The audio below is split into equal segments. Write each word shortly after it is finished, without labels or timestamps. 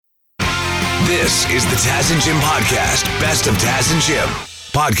This is the Taz and Jim Podcast. Best of Taz and Jim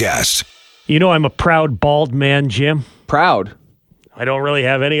Podcast. You know I'm a proud bald man, Jim. Proud. I don't really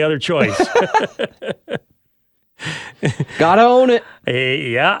have any other choice. Gotta own it.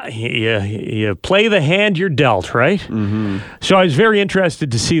 Yeah, you play the hand you're dealt, right? Mm-hmm. So I was very interested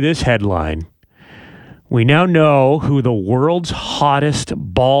to see this headline. We now know who the world's hottest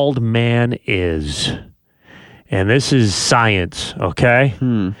bald man is. And this is science,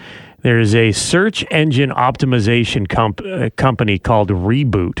 okay? There's a search engine optimization company called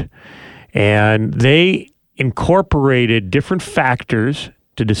Reboot, and they incorporated different factors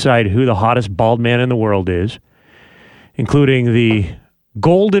to decide who the hottest bald man in the world is, including the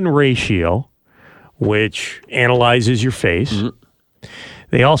golden ratio, which analyzes your face. Mm-hmm.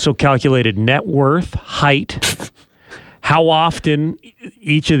 They also calculated net worth, height, how often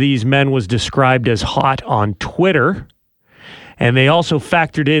each of these men was described as hot on Twitter. And they also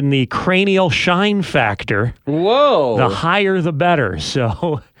factored in the cranial shine factor. Whoa. The higher, the better.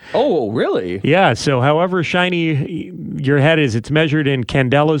 So, oh, really? Yeah. So however shiny your head is, it's measured in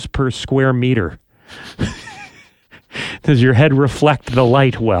candelas per square meter. Does your head reflect the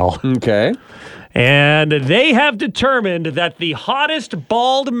light well? Okay. And they have determined that the hottest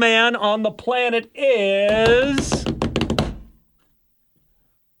bald man on the planet is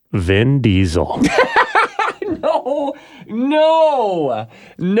Vin Diesel. No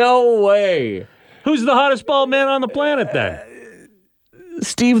way. Who's the hottest bald man on the planet then?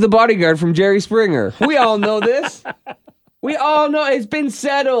 Steve the bodyguard from Jerry Springer. We all know this. We all know it's been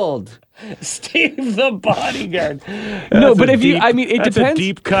settled. Steve the bodyguard. No, but if it depends. depends. A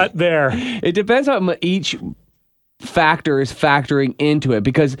deep cut there. It depends how each factor is factoring into it,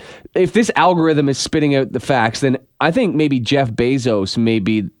 because if this algorithm is spitting out the facts, then I think maybe Jeff Bezos may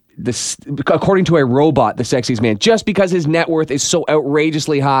be according to a robot, the sexiest man, just because his net worth is so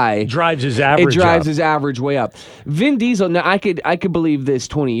outrageously high. Drives his average up. His average way up. Vin Diesel, now I could believe this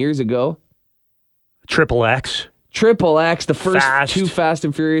 20 years ago. Triple X, the first two Fast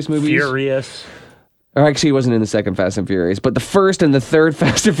and Furious movies. Furious. Or actually, he wasn't in the second Fast and Furious, but the first and the third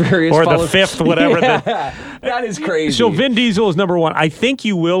Fast and Furious. Or the fifth, whatever. Yeah, that is crazy. So Vin Diesel is number one. I think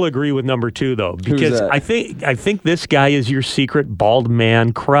you will agree with number two, though, because I think this guy is your secret bald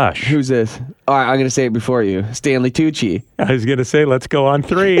man crush. Who's this? All right, I'm going to say it before you. Stanley Tucci. I was going to say, let's go on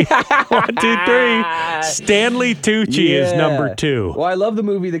three. 1, 2, 3. Stanley Tucci is number two. Well, I love the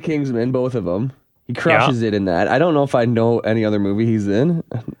movie The Kingsman, both of them. He crushes it in that. I don't know if I know any other movie he's in.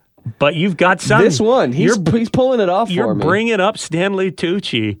 But you've got some. This one, he's pulling it off for me. You're bringing up Stanley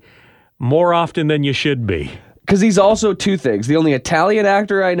Tucci more often than you should be. Because he's also two things. The only Italian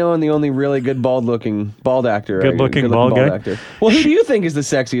actor I know and the only really good bald actor. Good-looking bald guy. Actor. Well, who do you think is the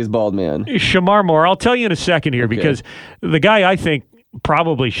sexiest bald man? Shemar Moore. I'll tell you in a second here, because the guy I think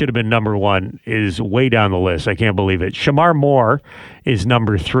probably should have been number one is way down the list. I can't believe it. Shemar Moore is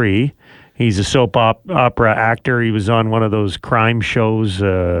number 3. He's a soap opera actor. He was on one of those crime shows.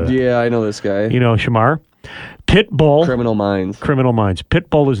 Yeah, I know this guy. You know Shemar? Pitbull. Criminal Minds.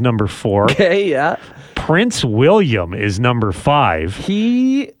 Pitbull is number 4. Okay, yeah. Prince William is number 5.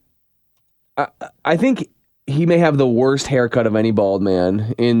 I think he may have the worst haircut of any bald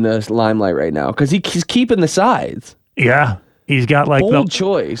man in the limelight right now, because he's keeping the sides. Yeah. He's got like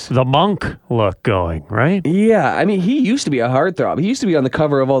choice. The monk look going, right? Yeah, I mean, he used to be a heartthrob. He used to be on the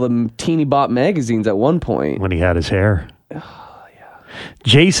cover of all the teeny bop magazines at one point. When he had his hair. Oh, yeah.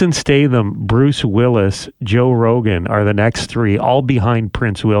 Jason Statham, Bruce Willis, Joe Rogan are the next 3, all behind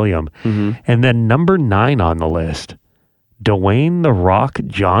Prince William. Mm-hmm. And then number 9 on the list, Dwayne "The Rock"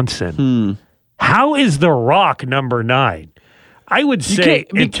 Johnson. How is The Rock number 9? I would say,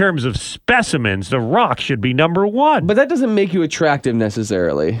 in terms of specimens, The Rock should be number 1. But that doesn't make you attractive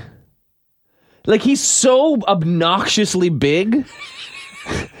necessarily. Like, he's so obnoxiously big.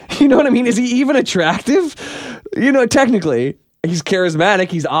 You know what I mean? Is he even attractive? You know, technically, he's charismatic,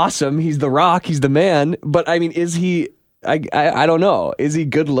 he's awesome, he's The Rock, he's the man. But, I mean, is he... I don't know. Is he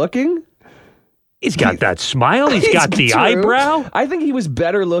good looking? He's got that smile. He's got the eyebrow. I think he was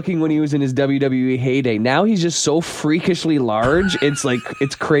better looking when he was in his WWE heyday. Now he's just so freakishly large. It's like,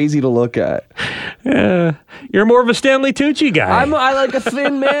 it's crazy to look at. You're more of a Stanley Tucci guy. I like a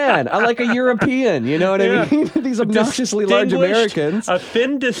thin man. I like a European. You know what I mean? These obnoxiously large Americans. A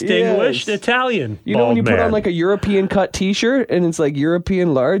thin, distinguished Italian. You know when you put on like a European cut T-shirt and it's like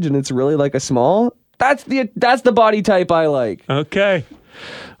European large and it's really like a small? That's the body type I like. Okay.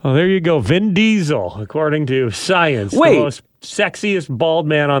 Well, there you go. Vin Diesel, according to science, the most sexiest bald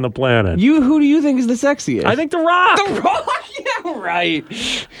man on the planet. Who do you think is the sexiest? I think The Rock. The Rock? Yeah, right.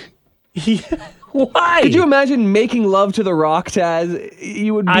 Why? Could you imagine making love to The Rock, Taz?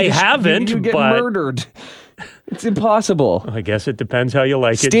 You would. I haven't, You'd get but- murdered. It's impossible. I guess it depends how you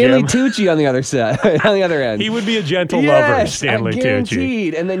like Stanley it, Jim. Tucci on the other side, on the other end. He would be a gentle yes, lover, Stanley Tucci.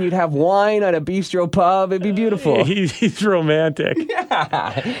 guaranteed. And then you'd have wine at a bistro pub. It'd be beautiful. He's romantic.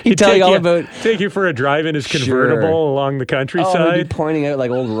 He'd tell you all about. Take you for a drive in his convertible Sure. along the Oh, countryside. he'd be pointing out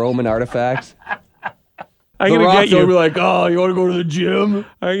like old Roman artifacts. I'm The gonna Rock get you. would be like, "Oh, you want to go to the gym?"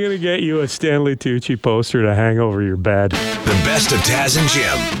 I'm gonna get you a Stanley Tucci poster to hang over your bed. The best of Taz and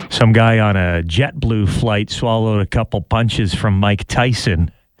Jim. Some guy on a JetBlue flight swallowed a couple punches from Mike Tyson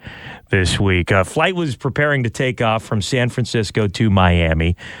this week. A flight was preparing to take off from San Francisco to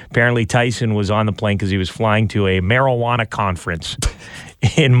Miami. Apparently, Tyson was on the plane because he was flying to a marijuana conference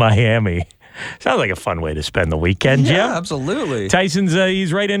in Miami. Sounds like a fun way to spend the weekend, Jim. Yeah, absolutely. Tyson's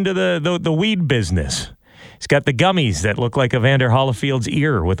he's right into the weed business. He's got the gummies that look like Evander Holyfield's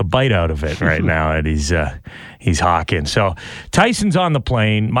ear with a bite out of it right now, and he's hawking. So Tyson's on the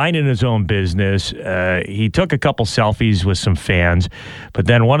plane, minding his own business. He took a couple selfies with some fans, but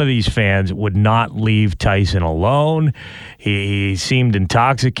then one of these fans would not leave Tyson alone. He seemed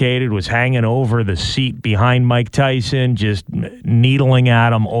intoxicated, was hanging over the seat behind Mike Tyson, just needling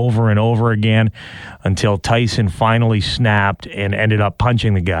at him over and over again until Tyson finally snapped and ended up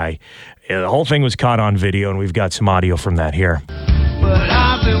punching the guy. The whole thing was caught on video, and we've got some audio from that here. But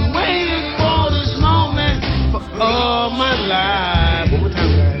I've been waiting for this moment for all my life. One more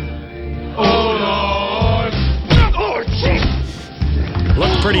time, guys. Oh, Lord. Oh, jeez.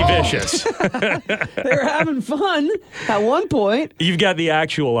 Looked pretty vicious. They were having fun at one point. You've got the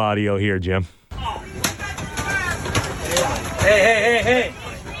actual audio here, Jim. Hey,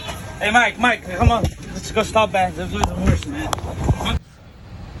 Mike, come on. Let's go stop back. Let's lose the horse, man.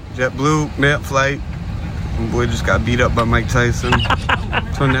 JetBlue, mid flight. My boy just got beat up by Mike Tyson.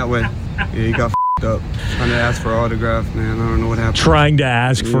 Turn that way. Yeah, he got f***ed up. Trying to ask for an autograph, man. I don't know what happened. Trying to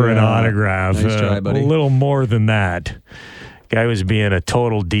ask for an Yeah. autograph. Nice try, buddy. A little more than that. Guy was being a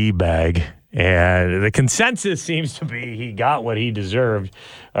total D-bag. And the consensus seems to be he got what he deserved.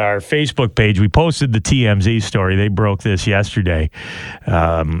 Our Facebook page, we posted the TMZ story. They broke this yesterday.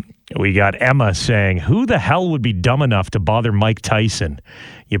 We got Emma saying, who the hell would be dumb enough to bother Mike Tyson?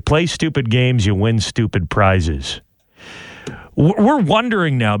 You play stupid games, you win stupid prizes. We're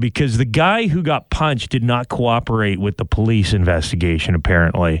wondering now because the guy who got punched did not cooperate with the police investigation,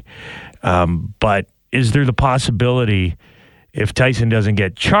 apparently. But is there the possibility if Tyson doesn't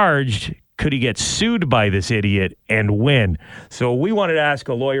get charged, could he get sued by this idiot and win? So we wanted to ask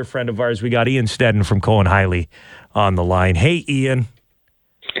a lawyer friend of ours. We got Ian Stedden from Cohen Hiley on the line. Hey, Ian.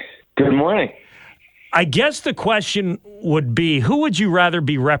 Good morning. I guess the question would be, who would you rather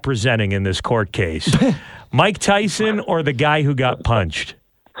be representing in this court case? Mike Tyson or the guy who got punched?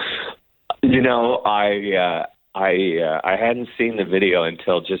 You know, I hadn't seen the video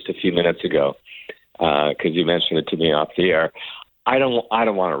until just a few minutes ago because you mentioned it to me off the air. I don't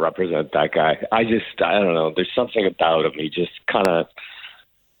want to represent that guy. I don't know. There's something about him. He just kind of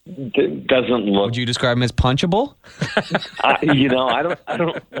doesn't look. Would you describe him as punchable? I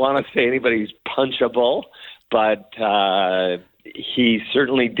don't want to say anybody's punchable, but he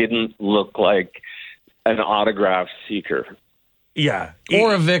certainly didn't look like an autograph seeker. Yeah.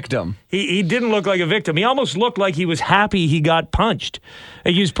 Or a victim? He didn't look like a victim. He almost looked like he was happy he got punched.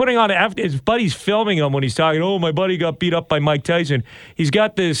 Like he was putting on, his buddy's filming him when he's talking, oh, my buddy got beat up by Mike Tyson. He's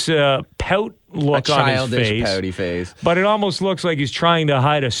got this pout look on his face. Pouty face. But it almost looks like he's trying to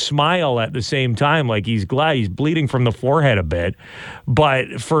hide a smile at the same time, like he's glad he's bleeding from the forehead a bit.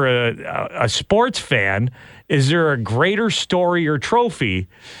 But for a sports fan, is there a greater story or trophy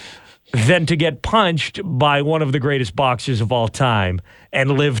than to get punched by one of the greatest boxers of all time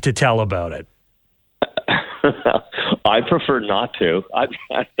and live to tell about it? I prefer not to. I'd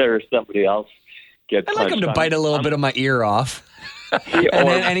rather somebody else get I'd punched. like him to bite a little bit of my ear off. And or,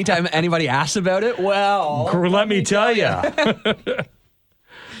 then anytime anybody asks about it, well, Let me tell you.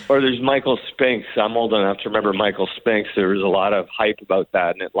 or there's Michael Spinks. I'm old enough to remember Michael Spinks. There was a lot of hype about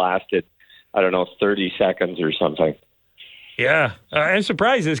that, and it lasted, 30 seconds or something. Yeah. I'm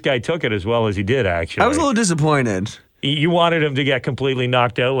surprised this guy took it as well as he did, actually. I was a little disappointed. You wanted him to get completely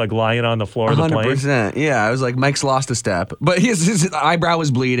knocked out, like lying on the floor of the plane? 100%. Yeah, I was like, Mike's lost a step. But his eyebrow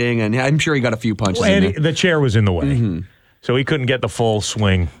was bleeding, and I'm sure he got a few punches in And there. the chair was in the way. So he couldn't get the full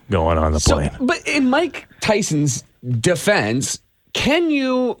swing going on the plane. But in Mike Tyson's defense, can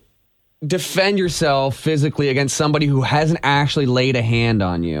you defend yourself physically against somebody who hasn't actually laid a hand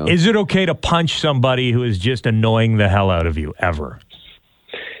on you? Is it okay to punch somebody who is just annoying the hell out of you, ever?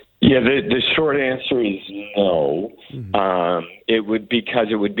 Yeah, the short answer is no. It would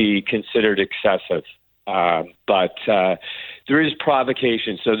be considered excessive. But there is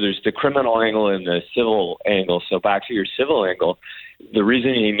provocation. So there's the criminal angle and the civil angle. So back to your civil angle, the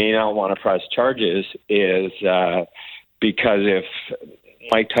reason he may not want to press charges is because if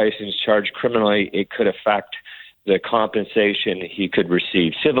Mike Tyson's charged criminally, it could affect the compensation he could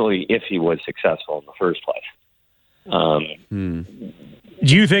receive civilly if he was successful in the first place.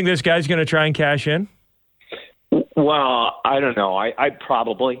 Do you think this guy's going to try and cash in? Well, I don't know. I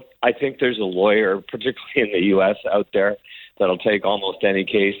think there's a lawyer, particularly in the U.S. out there, that'll take almost any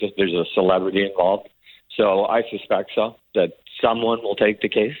case if there's a celebrity involved. So I suspect that someone will take the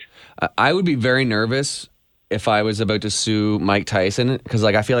case. I would be very nervous if I was about to sue Mike Tyson, because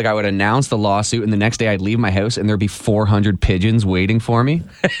I feel like I would announce the lawsuit and the next day I'd leave my house and there'd be 400 pigeons waiting for me.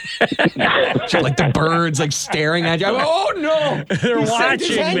 Like the birds staring at you. I'm like, oh no! They're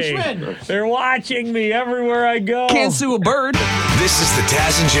watching me. They're watching me everywhere I go. Can't sue a bird. This is the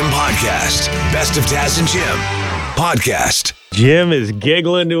Taz and Jim podcast. Best of Taz and Jim podcast. Jim is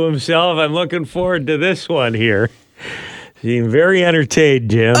giggling to himself. I'm looking forward to this one here. Seem very entertained,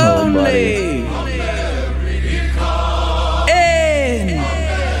 Jim. Only in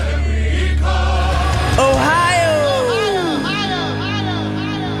Ohio.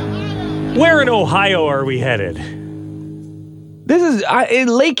 Where in Ohio are we headed? This is in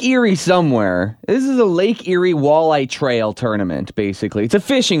Lake Erie somewhere. This is a Lake Erie walleye trail tournament, basically. It's a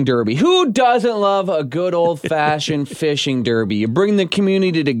fishing derby. Who doesn't love a good old-fashioned fishing derby? You bring the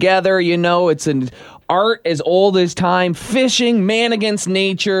community together, it's an art as old as time. Fishing, man against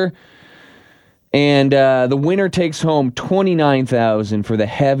nature. And the winner takes home $29,000 for the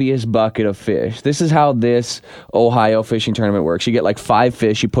heaviest bucket of fish. This is how this Ohio fishing tournament works. You get 5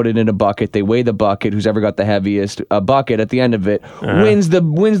 fish, you put it in a bucket, they weigh the bucket. Who's ever got the heaviest bucket at the end of it wins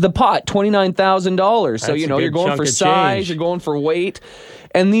the pot, $29,000. So you're going for size, you're going for weight.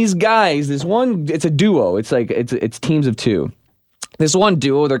 And these guys, it's a duo. It's teams of 2. This one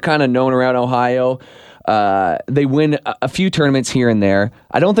duo, they're kind of known around Ohio. They win a few tournaments here and there.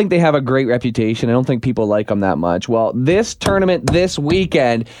 I don't think they have a great reputation. I don't think people like them that much. Well, this tournament this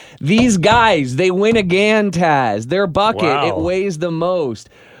weekend, these guys, they win again, Taz. Their bucket, It weighs the most.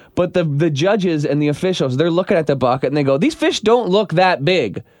 But the judges and the officials, they're looking at the bucket and they go, these fish don't look that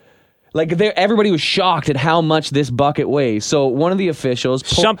big. Everybody was shocked at how much this bucket weighs. So one of the officials...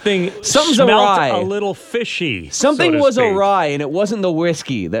 Something's smelled awry. A little fishy. Something was awry, and it wasn't the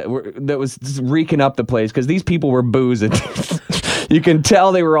whiskey that was reeking up the place, because these people were boozing. You can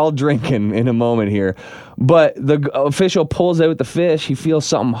tell they were all drinking in a moment here. But the official pulls out the fish. He feels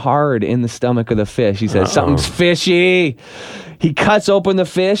something hard in the stomach of the fish. He says, something's fishy. He cuts open the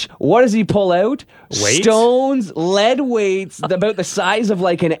fish. What does he pull out? Weights? Stones, lead weights, about the size of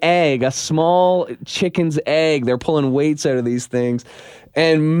an egg, a small chicken's egg. They're pulling weights out of these things.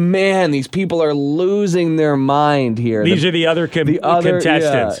 And man, these people are losing their mind here. These are the other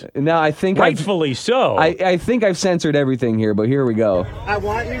contestants. Yeah. Now I think rightfully so. I think I've censored everything here, but here we go. I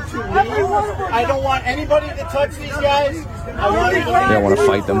want you to leave. I don't want anybody to touch these guys. I want you to leave. They don't want to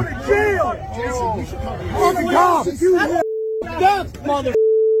fight them. Jason, you should come here. Mother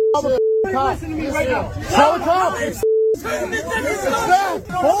listen to me right now. Tell the cops.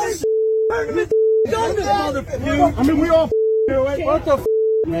 I mean, we all do it. What the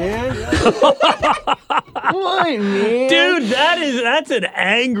man? What, man? Dude, that's an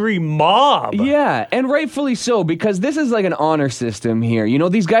angry mob. Yeah, and rightfully so, because this is an honor system here.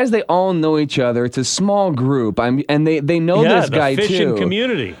 These guys, they all know each other. It's a small group. And they know this guy too. Yeah, the fishing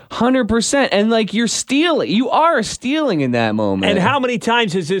community. 100%. And you're stealing. You are stealing in that moment. And how many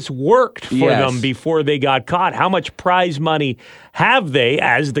times has this worked for them before they got caught? How much prize money have they,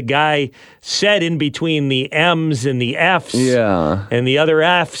 as the guy said in between the M's and the F's and the other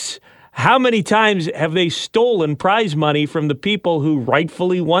F's, how many times have they stolen prize money from the people who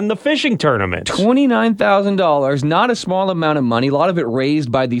rightfully won the fishing tournament? $29,000, not a small amount of money. A lot of it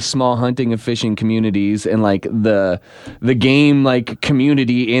raised by these small hunting and fishing communities and the game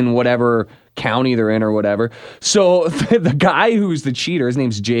community in whatever county they're in or whatever. So the guy who's the cheater, his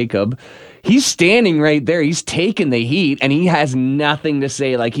name's Jacob. He's standing right there. He's taking the heat, and he has nothing to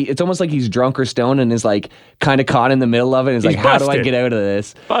say. It's almost like he's drunk or stoned and is kind of caught in the middle of it. And he's how do I get out of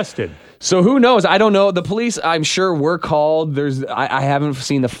this? Busted. So who knows? I don't know. The police, I'm sure, were called. I haven't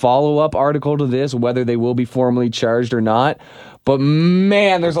seen the follow-up article to this, whether they will be formally charged or not. But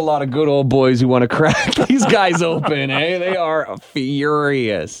man, there's a lot of good old boys who want to crack these guys open. They are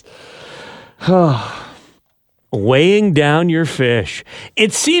furious. Weighing down your fish.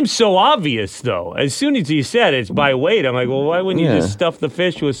 It seems so obvious, though. As soon as you said it's by weight, I'm like, well, why wouldn't you just stuff the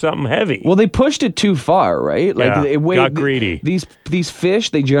fish with something heavy? Well, they pushed it too far, right? Like Yeah, it weighed, got greedy. These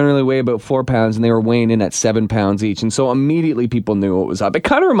fish, they generally weigh about 4 pounds, and they were weighing in at 7 pounds each. And so immediately people knew what was up. It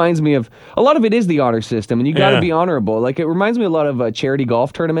kind of reminds me of, a lot of it is the honor system, and you got to be honorable. Like, it reminds me a lot of charity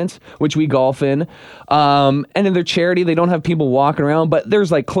golf tournaments, which we golf in. And in their charity, they don't have people walking around, but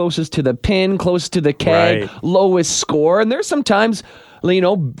there's like closest to the pin, closest to the keg, lowest score. And there's sometimes,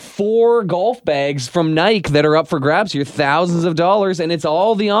 4 golf bags from Nike that are up for grabs here, thousands of dollars, and it's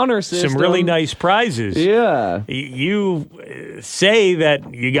all the honor system. Some really nice prizes. Yeah. You say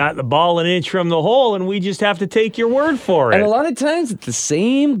that you got the ball an inch from the hole, and we just have to take your word for it. And a lot of times it's the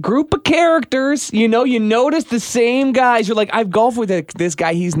same group of characters. You notice the same guys. You're like, I've golfed with this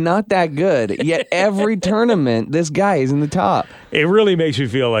guy. He's not that good. Yet every tournament, this guy is in the top. It really makes me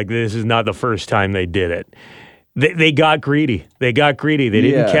feel like this is not the first time they did it. They got greedy. They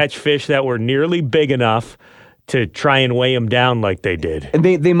didn't catch fish that were nearly big enough to try and weigh them down like they did. And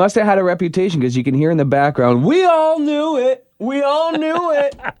they must have had a reputation, because you can hear in the background, we all knew it. We all knew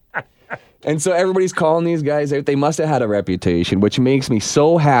it. And so everybody's calling these guys out. They must have had a reputation, which makes me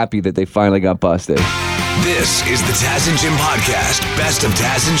so happy that they finally got busted. This is the Taz and Jim Podcast. Best of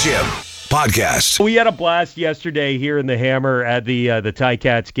Taz and Jim Podcast. We had a blast yesterday here in the Hammer at the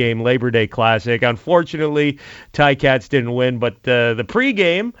Ticats game, Labor Day Classic. Unfortunately, Ticats didn't win, but the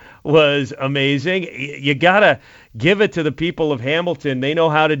pregame was amazing. You gotta give it to the people of Hamilton. They know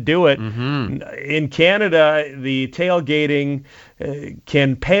how to do it. Mm-hmm. In Canada, the tailgating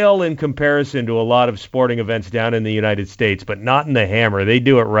can pale in comparison to a lot of sporting events down in the United States, but not in the Hammer. They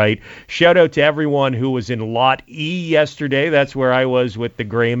do it right. Shout out to everyone who was in Lot E yesterday. That's where I was with the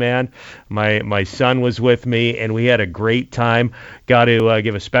Gray Man. My son was with me, and we had a great time. Got to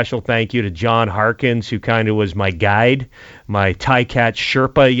give a special thank you to John Harkins, who kind of was my guide, my Ticat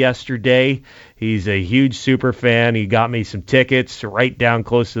Sherpa yesterday. He's a huge super fan. He got me some tickets right down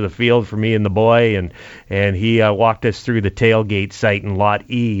close to the field for me and the boy, and he walked us through the tailgate site in Lot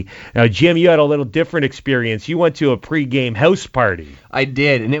E. Now, Jim, you had a little different experience. You went to a pregame house party. I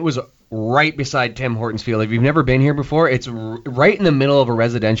did, and it was right beside Tim Hortons Field. If you've never been here before, it's right in the middle of a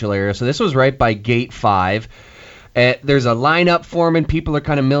residential area. So this was right by Gate 5. There's a lineup forming. People are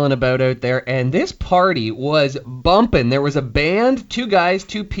kind of milling about out there. And this party was bumping. There was a band, 2 guys,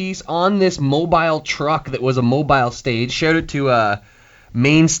 2-piece on this mobile truck that was a mobile stage. Shout out to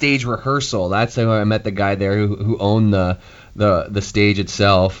Main Stage Rehearsal. That's how I met the guy there who owned the stage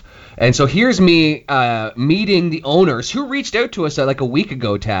itself. And so here's me meeting the owners, who reached out to us like a week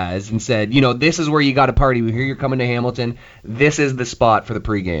ago, Taz, and said, this is where you got to party. We hear you're coming to Hamilton. This is the spot for the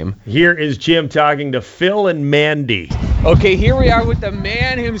pregame. Here is Jim talking to Phil and Mandy. Okay, here we are with the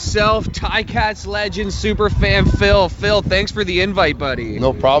man himself, Ticats legend, super fan Phil. Phil, thanks for the invite, buddy.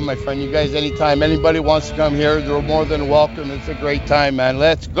 No problem, my friend. You guys, anytime anybody wants to come here, they're more than welcome. It's a great time, man.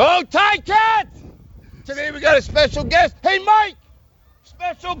 Let's go, Ticats! Today we got a special guest. Hey, Mike!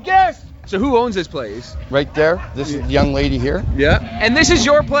 Special guest! So who owns this place? Right there. This is the young lady here. Yeah. And this is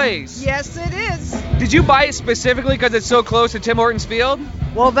your place? Yes, it is. Did you buy it specifically because it's so close to Tim Hortons Field?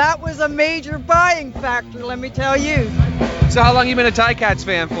 Well, that was a major buying factor, let me tell you. So how long you been a Ticats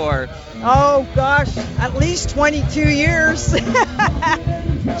fan for? Oh, gosh, at least 22 years.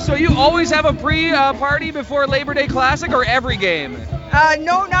 So you always have a pre-party before Labor Day Classic, or every game?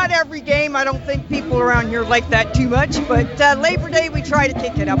 No, not every game. I don't think people around here like that too much, but Labor Day we try to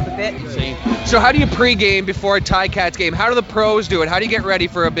kick it up a bit. See. So how do you pre-game before a Ticats game? How do the pros do it? How do you get ready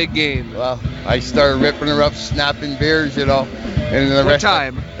for a big game? Well, I started ripping her up, snapping beers, And the what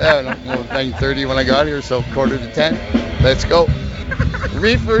time? 9:30 when I got here, so 9:45. Let's go.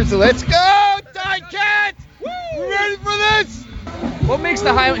 Reefers, let's go, Ticats! Woo! Ready for this? What makes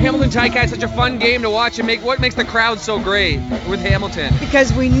the Hamilton Ticats such a fun game to watch, and what makes the crowd so great with Hamilton?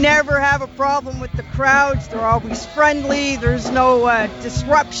 Because we never have a problem with the crowds. They're always friendly. There's no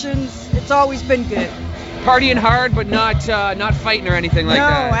disruptions. It's always been good. Partying hard, but not fighting or anything like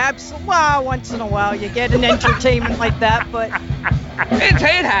that. No, absolutely. Well, once in a while you get an entertainment like that, but it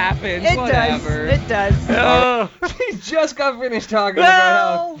happens. It does. Oh, he just got finished talking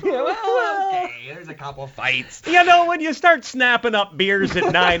about how. Okay, there's a couple fights. When you start snapping up beers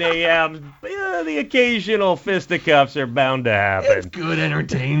at 9 a.m., the occasional fisticuffs are bound to happen. It's good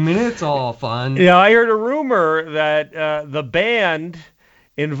entertainment. It's all fun. I heard a rumor that the band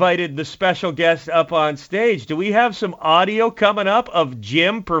invited the special guest up on stage. Do we have some audio coming up of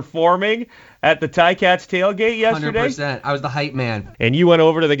Jim performing at the Ticats tailgate yesterday? 100%. I was the hype man. And you went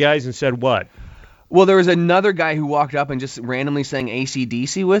over to the guys and said what? Well, there was another guy who walked up and just randomly sang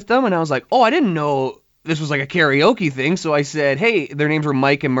AC/DC with them, and I was like, oh, I didn't know this was like a karaoke thing, so I said, hey, their names were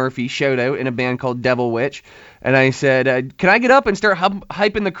Mike and Murphy, shout out, in a band called Devil Witch. And I said, can I get up and start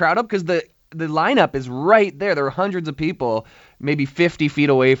hyping the crowd up? Because the lineup is right there. There were hundreds of people, maybe 50 feet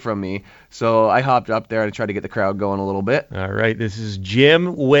away from me. So I hopped up there to try to get the crowd going a little bit. All right, this is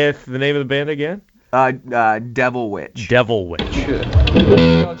Jim with the name of the band again? Devil Witch. Devil Witch.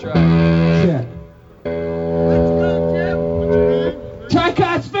 I'll try. Yeah.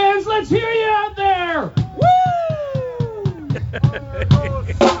 Ticats fans, let's hear you out there! Woo!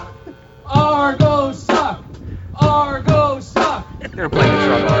 Argo suck! Argo suck! They were playing the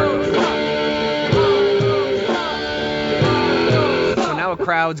truck Argo. So now a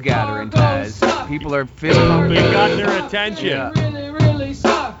crowd's gathering, Taz. People are fist pumping. We got their attention. Yeah. Really, really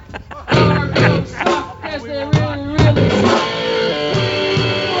suck! Argo suck! Yes, they really, really suck!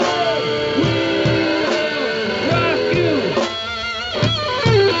 Rock you!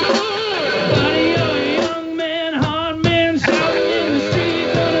 Buddy, you're a young man, hard man, shouting in the street,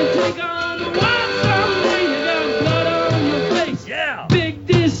 gonna take on the world someday. You got blood on your face, Yeah. big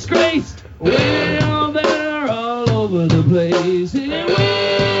disgrace, way out there all over the place. And we will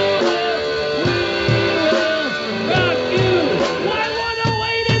rock you. Why wanna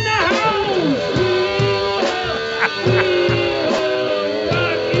wait in the house? We will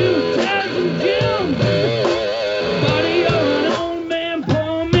rock you, Taz and Jim. Buddy, you're an old man,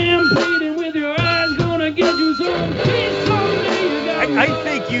 poor man, pleading with your eyes, gonna get you some peace someday. You got I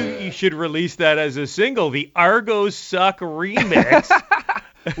think you should release that as a single, the Argo Suck remix.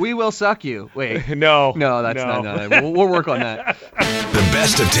 We will suck you. Wait. No, that's not. We'll work on that. The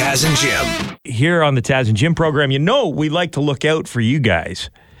best of Taz and Jim. Here on the Taz and Jim program, we like to look out for you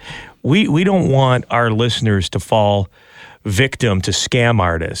guys. We don't want our listeners to fall victim to scam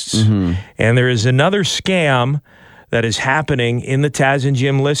artists. Mm-hmm. And there is another scam that is happening in the Taz and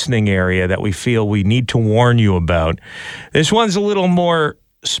Jim listening area that we feel we need to warn you about. This one's a little more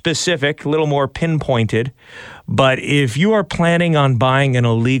specific, a little more pinpointed, but if you are planning on buying an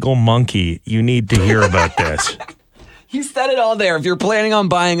illegal monkey, you need to hear about this. You said it all there. If you're planning on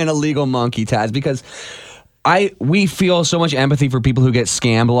buying an illegal monkey, Taz, because we feel so much empathy for people who get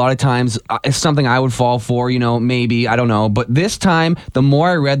scammed. A lot of times it's something I would fall for, maybe, I don't know. But this time, the more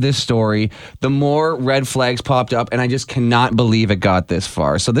I read this story, the more red flags popped up, and I just cannot believe it got this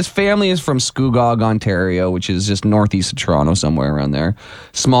far. So this family is from Scugog, Ontario, which is just northeast of Toronto, somewhere around there.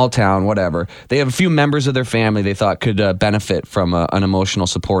 Small town, whatever. They have a few members of their family they thought could benefit from an emotional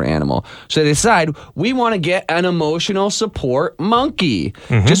support animal. So they decide, we want to get an emotional support monkey.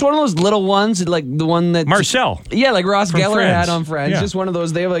 Mm-hmm. Just one of those little ones, like the one that... Marcel. Yeah, like Ross Geller Friends. had on Friends. Yeah. Just one of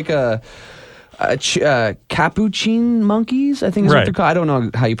those. They have like capuchin monkeys, I think is what they're called. I don't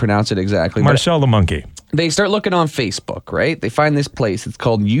know how you pronounce it exactly. Marcel the monkey. They start looking on Facebook, right? They find this place. It's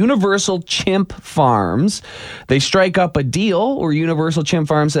called Universal Chimp Farms. They strike up a deal where Universal Chimp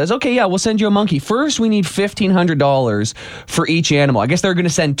Farms says, okay, yeah, we'll send you a monkey. First, we need $1,500 for each animal. I guess they're going to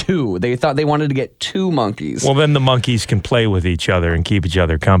send two. They thought they wanted to get two monkeys. Well, then the monkeys can play with each other and keep each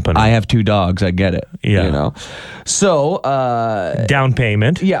other company. I have two dogs. I get it. Yeah. So, down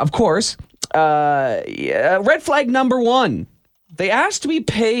payment. Yeah, of course. Red flag number one. They asked to be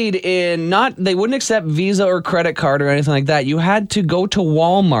paid in they wouldn't accept Visa or credit card or anything like that. You had to go to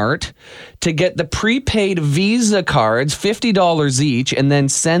Walmart to get the prepaid Visa cards, $50 each, and then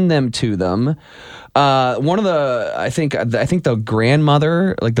send them to them. One of the, I think the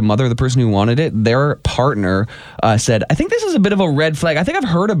grandmother, like the mother of the person who wanted it, their partner said, I think this is a bit of a red flag. I think I've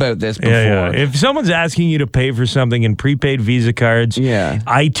heard about this before. Yeah. If someone's asking you to pay for something in prepaid Visa cards,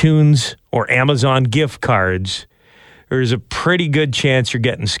 iTunes or Amazon gift cards, there's a pretty good chance you're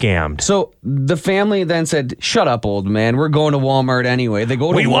getting scammed. So the family then said, shut up, old man. We're going to Walmart anyway. They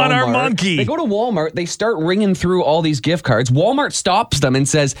go to Walmart. We want our monkey. They go to Walmart. They start ringing through all these gift cards. Walmart stops them and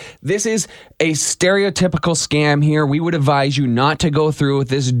says, this is a stereotypical scam here. We would advise you not to go through with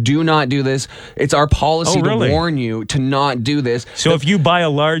this. Do not do this. It's our policy to warn you to not do this. So if you buy a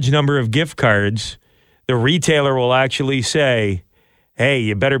large number of gift cards, the retailer will actually say, hey,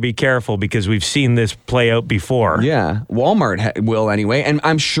 you better be careful because we've seen this play out before. Yeah, Walmart will anyway. And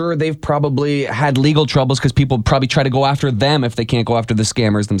I'm sure they've probably had legal troubles because people probably try to go after them if they can't go after the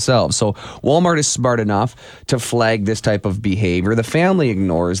scammers themselves. So Walmart is smart enough to flag this type of behavior. The family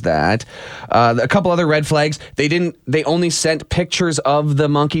ignores that. A couple other red flags. They only sent pictures of the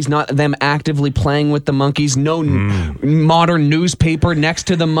monkeys, not them actively playing with the monkeys. No modern newspaper next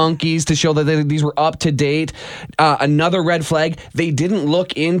to the monkeys to show that these were up to date. Another red flag, they didn't didn't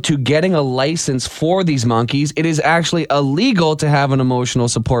look into getting a license for these monkeys. It is actually illegal to have an emotional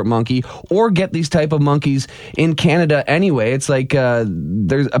support monkey or get these type of monkeys in Canada anyway. It's like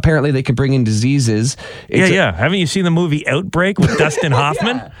there's apparently they can bring in diseases. Haven't you seen the movie Outbreak with Dustin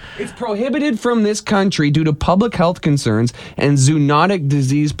Hoffman? Yeah. It's prohibited from this country due to public health concerns and zoonotic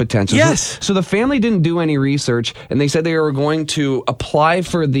disease potential. Yes. So the family didn't do any research, and they said they were going to apply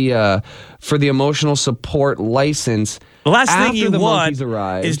for the emotional support license. The last thing after you the want monkeys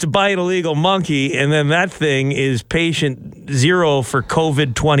arrived. is to buy an illegal monkey, and then that thing is patient 0 for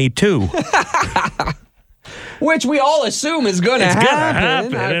COVID-22. Which we all assume is going to happen. It's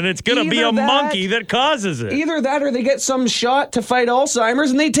going to happen, and it's going to be a monkey that causes it. Either that or they get some shot to fight Alzheimer's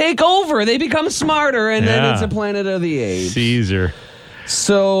and they take over. They become smarter, and then it's a Planet of the Apes. Caesar.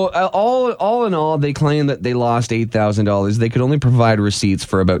 So all in all, they claim that they lost $8,000. They could only provide receipts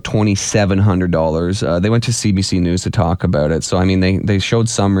for about $2,700. They went to CBC News to talk about it. So, I mean, they showed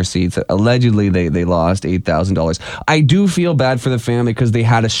some receipts. Allegedly, they lost $8,000. I do feel bad for the family because they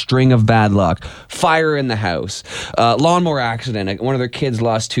had a string of bad luck. Fire in the house. Lawnmower accident. One of their kids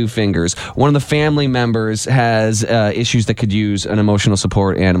lost 2 fingers. One of the family members has issues that could use an emotional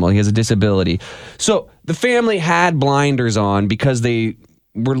support animal. He has a disability. So the family had blinders on because they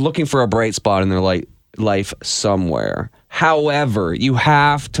were looking for a bright spot in their life somewhere. However, you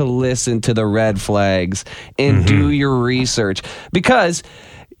have to listen to the red flags and do your research, because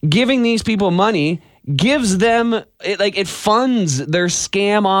giving these people money gives them it funds their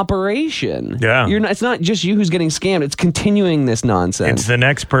scam operation. Yeah. It's not just you who's getting scammed, it's continuing this nonsense. It's the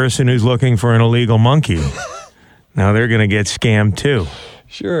next person who's looking for an illegal monkey. Now they're going to get scammed too.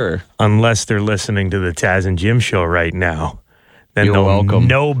 Sure. Unless they're listening to the Taz and Jim show right now. Then You're they'll welcome.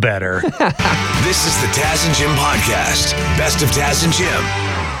 know better. This is the Taz and Jim Podcast. Best of Taz and Jim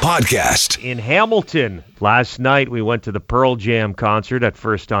Podcast. In Hamilton, last night we went to the Pearl Jam concert at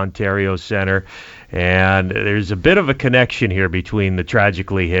First Ontario Centre, and there's a bit of a connection here between the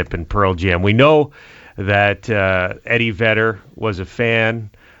Tragically Hip and Pearl Jam. We know that Eddie Vedder was a friend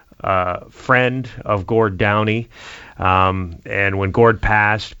of Gord Downie. And when Gord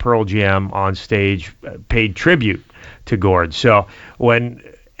passed, Pearl Jam on stage paid tribute to Gord. So when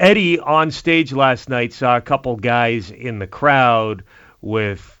Eddie on stage last night saw a couple guys in the crowd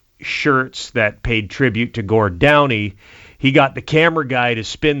with shirts that paid tribute to Gord Downie, he got the camera guy to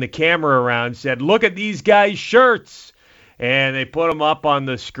spin the camera around and said, "Look at these guys' shirts." And they put them up on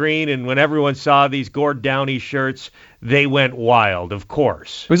the screen, and when everyone saw these Gord Downie shirts, they went wild, of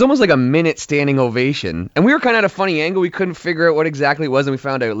course. It was almost like a minute standing ovation. And we were kind of at a funny angle. We couldn't figure out what exactly it was, and we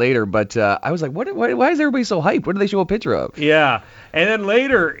found out later. But I was like, why is everybody so hyped? What did they show a picture of? Yeah. And then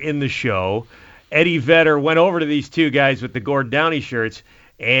later in the show, Eddie Vedder went over to these two guys with the Gord Downie shirts,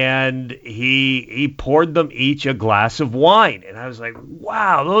 and he poured them each a glass of wine. And I was like,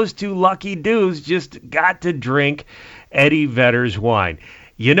 wow, those two lucky dudes just got to drink Eddie Vedder's wine.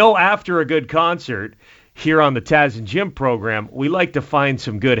 You know, after a good concert, here on the Taz and Jim program, we like to find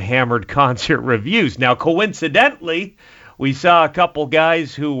some good Hammered concert reviews. Now, coincidentally, we saw a couple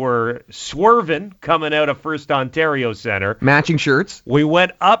guys who were swerving coming out of First Ontario Centre. Matching shirts. We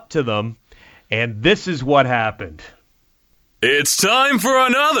went up to them, and this is what happened. It's time for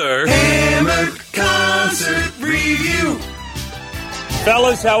another Hammered Concert Review.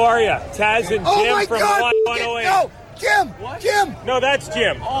 Fellas, how are you? Taz and Jim my from God, 108. No, Jim! Jim! No, that's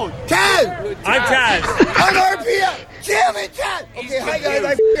Jim. Oh, Taz! I'm Taz. I'm RPL! Jim and Taz! Okay, hi guys,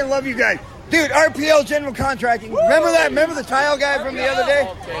 I f***ing love you guys. Dude, RPL General Contracting. Remember that? Remember the tile guy from the other day?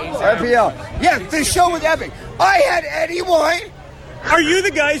 RPL. Yeah, this show was epic. I had Eddie Wine. Are you the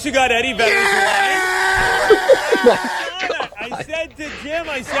guys who got Eddie Vedder's wine? I said to Jim,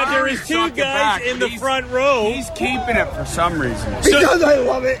 there was two guys in the front row. He's keeping it for some reason. Because I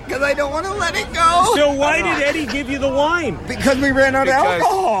love it. Because I don't want to let it go. So why did Eddie give you the wine? Because we ran out of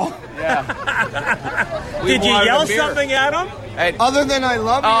alcohol. Yeah. Did you yell something at him? Other than I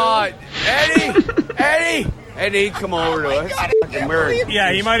love you. Eddie, come over to us.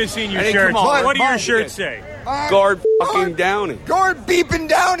 Yeah, he might have seen your Eddie, shirt. come on. What do your shirts say? Gord fucking Downie. Gord beeping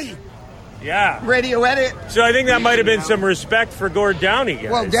Downie. Yeah. Radio edit. So I think that might have been some respect for Gord Downie,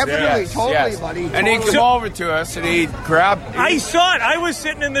 guys. Well, definitely. Yes, totally, yes. buddy. And he'd come over to us and he'd grab. I saw it. I was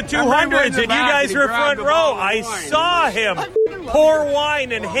sitting in the 200s, and you guys were front row. I saw him pour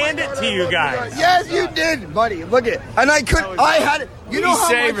wine and hand it to you guys. Yes, you did, buddy. Look at it. And I had it. You know He's how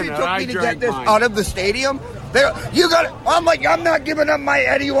much saving it it. took I me to drank get this mine. out of the stadium? You got it. I'm like, I'm not giving up my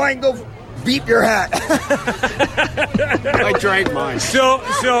Eddie Wine. Go beep your hat. I drank mine. So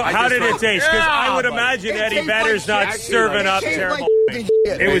how did it taste? Because I would imagine Eddie Vedder's not serving up terrible. fucking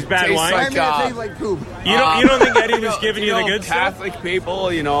shit. It was bad Tastes wine. I like, mean, it tastes like poop. You don't think Eddie was giving you the good stuff? Catholic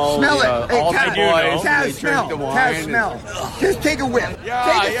people, you know, Smell it. Hey, all Kaz, the boys, Kaz, they smell. drink the Kaz, wine. smell. Just take a whiff.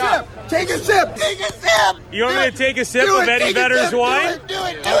 Yeah, take a sip. Take a sip. Take a sip. You want me to take a sip Do of it, Eddie take a Vedder's sip. wine? Do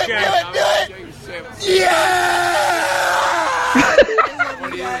it. Okay. Yeah!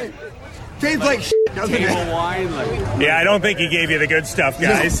 Tastes like shit, doesn't it? Wine, like, Yeah, I don't think he gave you the good stuff,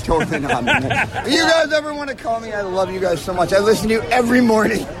 guys. No, totally not. Man. If you guys ever want to call me, I love you guys so much. I listen to you every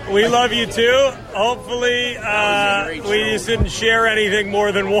morning. We love you too. Hopefully, we just didn't share anything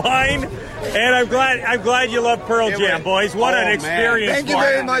more than wine. And I'm glad you love Pearl Jam, boys. What an experience! Thank you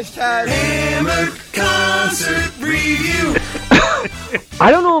very much, Taz. Hammer Concert Review.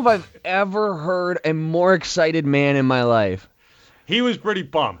 I don't know if I've ever heard a more excited man in my life. He was pretty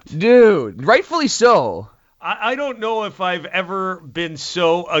pumped. Dude, rightfully so. I don't know if I've ever been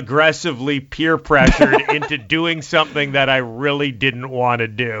so aggressively peer pressured into doing something that I really didn't want to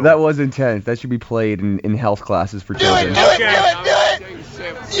do. That was intense. That should be played in health classes for children. Do it.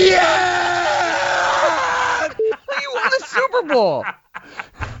 Yeah! You won the Super Bowl.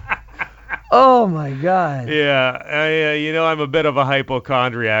 Oh my God. Yeah, I'm a bit of a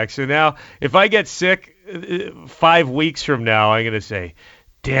hypochondriac. So now, if I get sick 5 weeks from now, I'm going to say,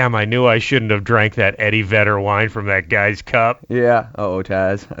 damn, I knew I shouldn't have drank that Eddie Vedder wine from that guy's cup. Yeah. Uh-oh,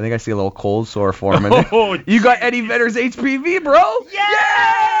 Taz. I think I see a little cold sore forming. Oh, you got Eddie Vedder's HPV, bro?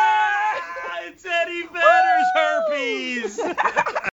 Yeah! It's Eddie Vedder's herpes.